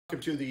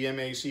Welcome to the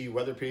MAC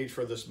weather page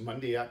for this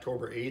Monday,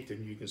 October 8th,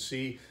 and you can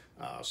see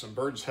some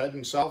birds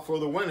heading south for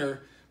the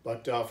winter.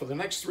 But for the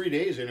next 3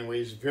 days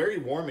anyways, very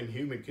warm and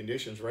humid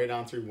conditions right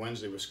on through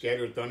Wednesday with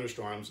scattered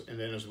thunderstorms. And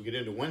then as we get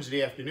into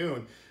Wednesday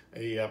afternoon,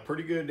 a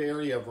pretty good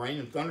area of rain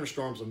and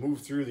thunderstorms will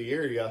move through the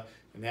area,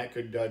 and that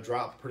could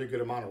drop a pretty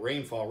good amount of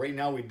rainfall. Right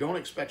now we don't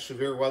expect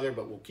severe weather,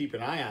 but we'll keep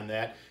an eye on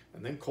that.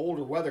 And then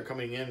colder weather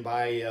coming in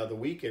by the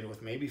weekend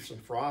with maybe some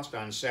frost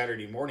on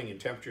Saturday morning and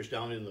temperatures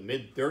down in the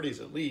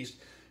mid-30s at least.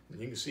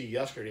 And you can see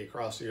yesterday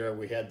across the area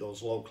we had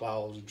those low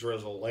clouds,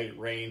 drizzle, light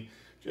rain,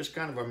 just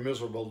kind of a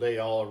miserable day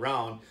all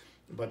around.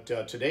 But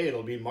today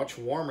it'll be much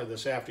warmer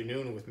this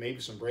afternoon with maybe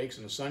some breaks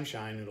in the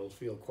sunshine. It'll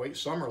feel quite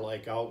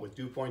summer-like out with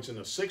dew points in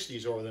the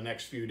 60s over the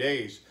next few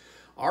days.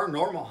 Our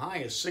normal high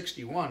is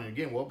 61, and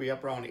again, we'll be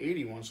up around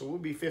 81, so we'll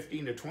be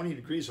 15 to 20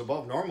 degrees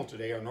above normal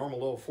today. Our normal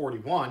low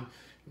 41.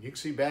 And you can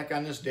see back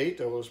on this date,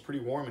 though, it was pretty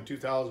warm in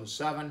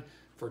 2007.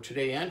 For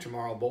today and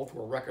tomorrow, both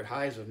were record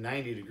highs of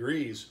 90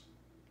 degrees.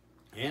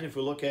 And if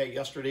we look at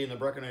yesterday in the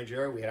Breckenridge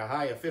area, we had a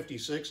high of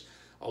 56,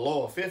 a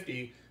low of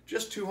 50.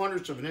 Just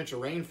 2/100ths of an inch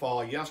of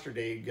rainfall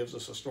yesterday gives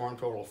us a storm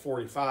total of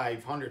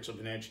 45/100ths of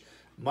an inch.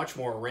 Much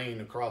more rain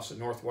across the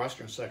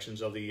northwestern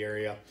sections of the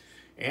area.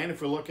 And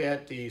if we look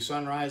at the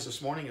sunrise this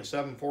morning at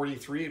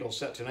 7:43, it'll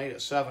set tonight at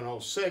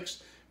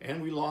 7:06.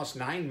 And we lost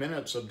 9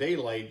 minutes of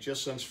daylight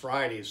just since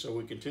Friday. So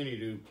we continue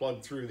to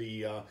plug through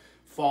the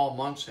fall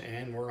months,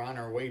 and we're on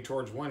our way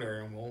towards winter,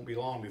 and won't be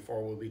long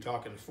before we'll be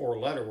talking a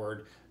four-letter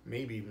word,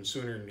 maybe even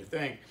sooner than you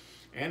think.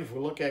 And if we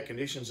look at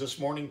conditions this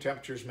morning,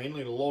 temperatures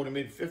mainly in the low to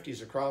mid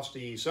 50s across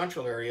the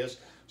central areas.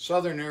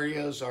 Southern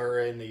areas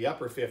are in the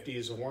upper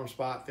 50s, a warm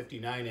spot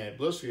 59 at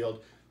Blissfield,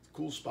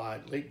 cool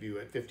spot Lakeview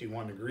at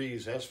 51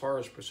 degrees. As far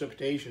as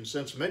precipitation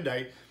since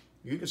midnight,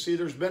 you can see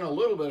there's been a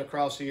little bit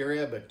across the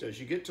area, but as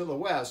you get to the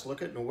west,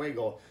 look at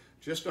Newaygo,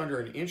 just under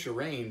an inch of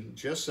rain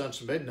just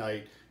since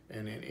midnight,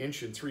 and an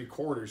inch and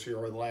 3/4 here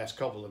over the last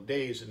couple of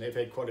days, and they've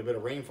had quite a bit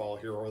of rainfall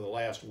here over the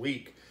last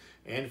week.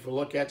 And if we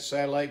look at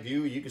satellite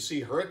view, you can see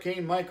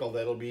Hurricane Michael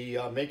that'll be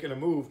making a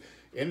move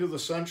into the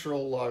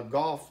central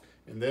Gulf,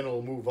 and then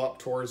it'll move up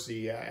towards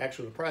the,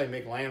 actually it'll probably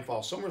make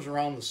landfall somewhere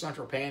around the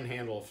central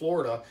panhandle of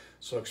Florida.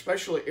 So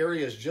especially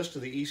areas just to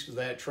the east of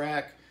that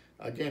track,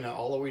 again,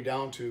 all the way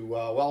down to,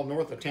 well,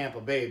 north of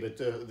Tampa Bay, but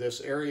this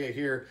area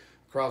here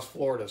across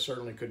Florida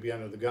certainly could be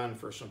under the gun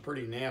for some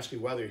pretty nasty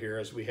weather here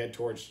as we head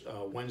towards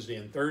Wednesday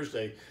and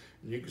Thursday.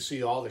 And you can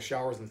see all the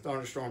showers and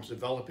thunderstorms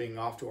developing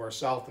off to our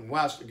south and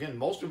west. Again,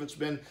 most of it's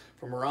been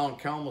from around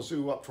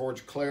Kalamazoo up towards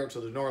Clare to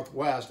the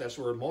northwest. That's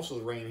where most of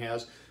the rain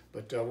has.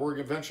 But we're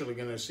eventually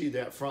going to see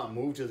that front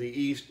move to the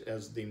east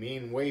as the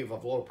main wave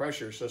of low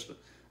pressure system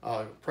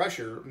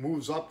pressure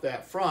moves up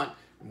that front.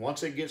 And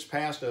once it gets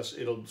past us,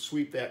 it'll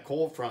sweep that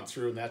cold front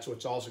through, and that's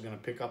what's also going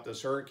to pick up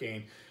this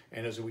hurricane.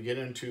 And as we get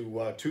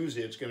into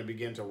Tuesday, it's going to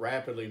begin to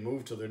rapidly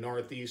move to the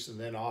northeast and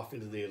then off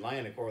into the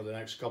Atlantic over the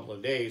next couple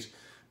of days.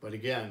 But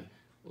again,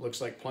 it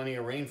looks like plenty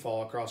of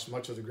rainfall across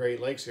much of the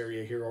Great Lakes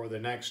area here over the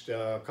next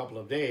couple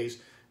of days.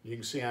 You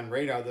can see on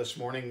radar this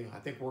morning, I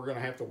think we're going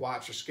to have to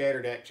watch a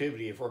scattered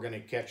activity if we're going to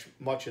catch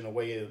much in the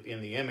way in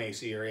the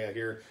MAC area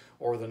here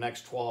over the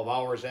next 12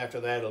 hours.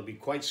 After that, it'll be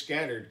quite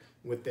scattered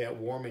with that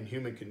warm and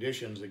humid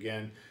conditions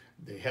again.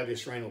 The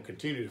heaviest rain will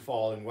continue to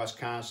fall in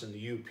Wisconsin,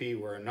 the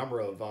UP, where a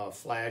number of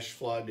flash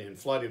flood and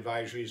flood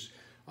advisories,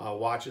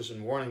 watches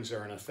and warnings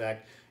are in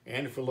effect.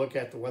 And if we look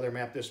at the weather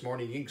map this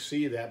morning, you can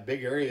see that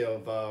big area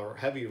of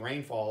heavy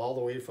rainfall all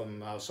the way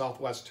from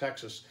southwest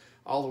Texas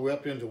all the way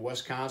up into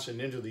Wisconsin,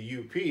 into the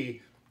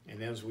UP.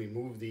 And as we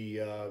move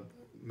the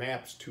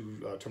maps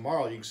to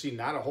tomorrow, you can see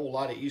not a whole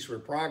lot of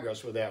eastward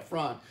progress with that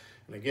front.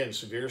 And again,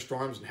 severe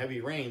storms and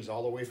heavy rains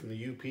all the way from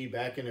the UP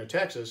back into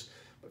Texas.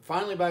 But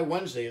finally by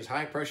Wednesday, as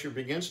high pressure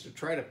begins to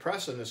try to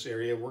press in this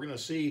area, we're going to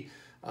see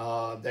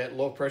that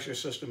low pressure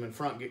system in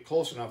front get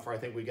close enough where I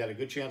think we got a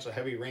good chance of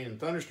heavy rain and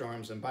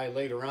thunderstorms. And by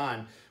later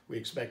on, we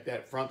expect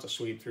that front to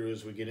sweep through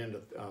as we get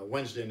into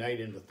Wednesday night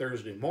into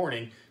Thursday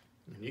morning.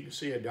 And you can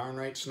see a darn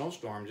right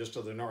snowstorm just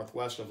to the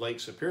northwest of Lake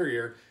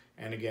Superior.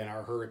 And again,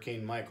 our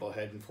Hurricane Michael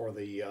heading for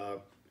the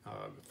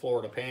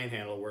Florida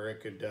Panhandle, where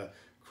it could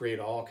create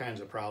all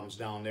kinds of problems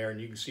down there. And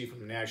you can see from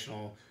the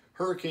National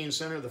Hurricane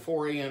Center, the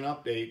 4 a.m.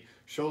 update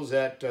shows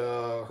that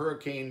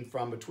hurricane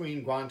from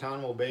between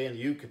Guantanamo Bay and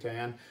the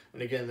Yucatan.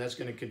 And again, that's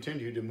going to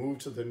continue to move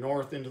to the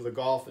north into the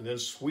Gulf and then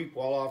sweep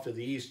well off to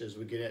the east as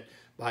we get it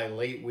by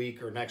late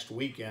week or next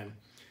weekend.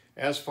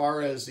 As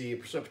far as the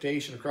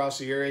precipitation across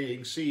the area, you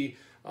can see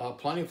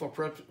plenty of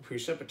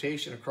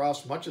precipitation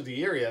across much of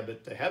the area,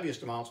 but the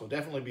heaviest amounts will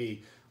definitely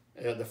be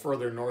the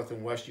further north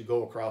and west you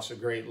go across the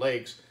Great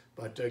Lakes.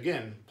 But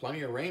again,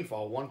 plenty of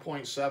rainfall,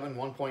 1.7,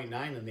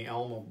 1.9 in the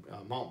Alma,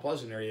 Mount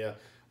Pleasant area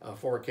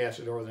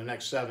forecasted over the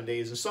next 7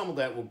 days. And some of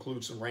that will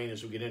include some rain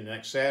as we get into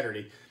next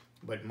Saturday.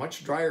 But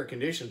much drier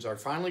conditions are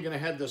finally going to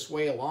head this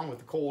way along with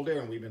the cold air.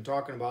 And we've been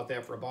talking about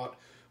that for about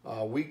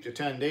a week to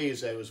 10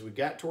 days. That as we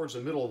got towards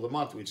the middle of the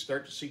month, we'd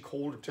start to see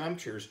colder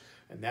temperatures.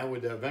 And that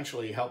would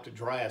eventually help to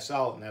dry us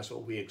out. And that's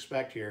what we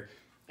expect here.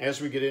 as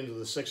we get into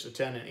the 6 to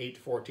 10 and 8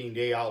 to 14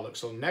 day outlook.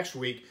 So next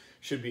week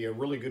should be a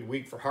really good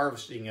week for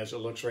harvesting as it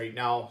looks right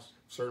now.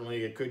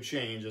 Certainly it could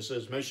change. This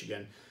is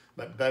Michigan,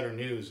 but better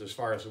news as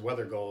far as the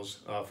weather goes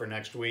for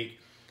next week.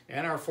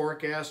 And our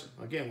forecast,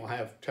 again, we'll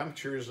have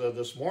temperatures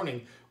this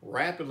morning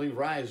rapidly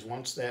rise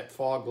once that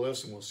fog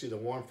lifts, and we'll see the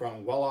warm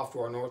front well off to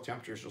our north.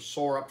 Temperatures will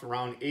soar up to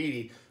around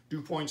 80,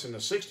 dew points in the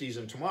 60s,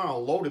 and tomorrow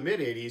low to mid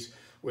 80s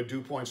with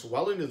dew points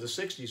well into the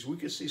 60s. We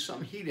could see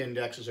some heat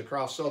indexes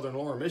across southern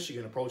lower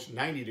Michigan approach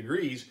 90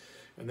 degrees,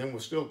 and then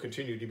we'll still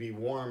continue to be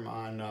warm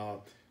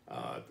on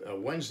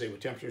Wednesday with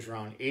temperatures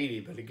around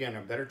 80. But again,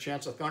 a better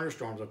chance of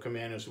thunderstorms will come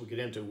in as we get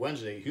into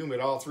Wednesday. Humid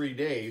all 3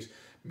 days.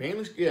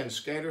 Mainly, again,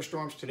 scatter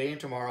storms today and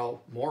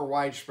tomorrow, more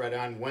widespread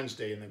on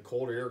Wednesday, and then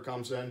colder air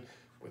comes in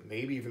with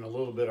maybe even a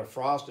little bit of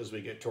frost as we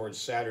get towards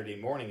Saturday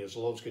morning, as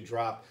lows could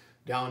drop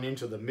down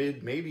into the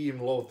mid, maybe even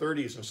low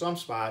 30s in some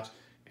spots,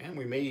 and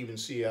we may even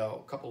see a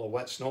couple of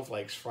wet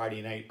snowflakes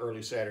Friday night,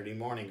 early Saturday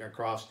morning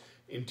across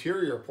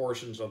interior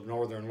portions of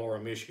northern lower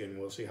Michigan.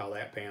 We'll see how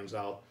that pans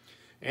out.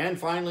 And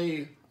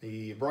finally,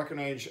 the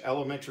Breckenridge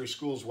Elementary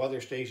School's weather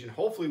station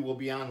hopefully will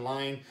be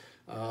online.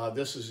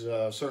 This is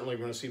certainly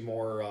going to see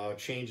more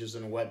changes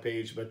in the web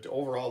page, but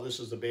overall this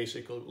is the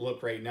basic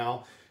look right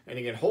now. And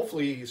again,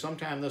 hopefully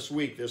sometime this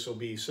week this will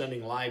be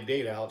sending live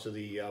data out to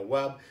the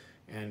web,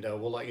 and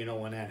we'll let you know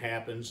when that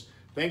happens.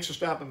 Thanks for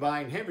stopping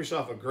by, and have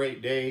yourself a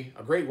great day,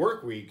 a great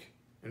work week,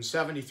 and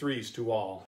 73s to all.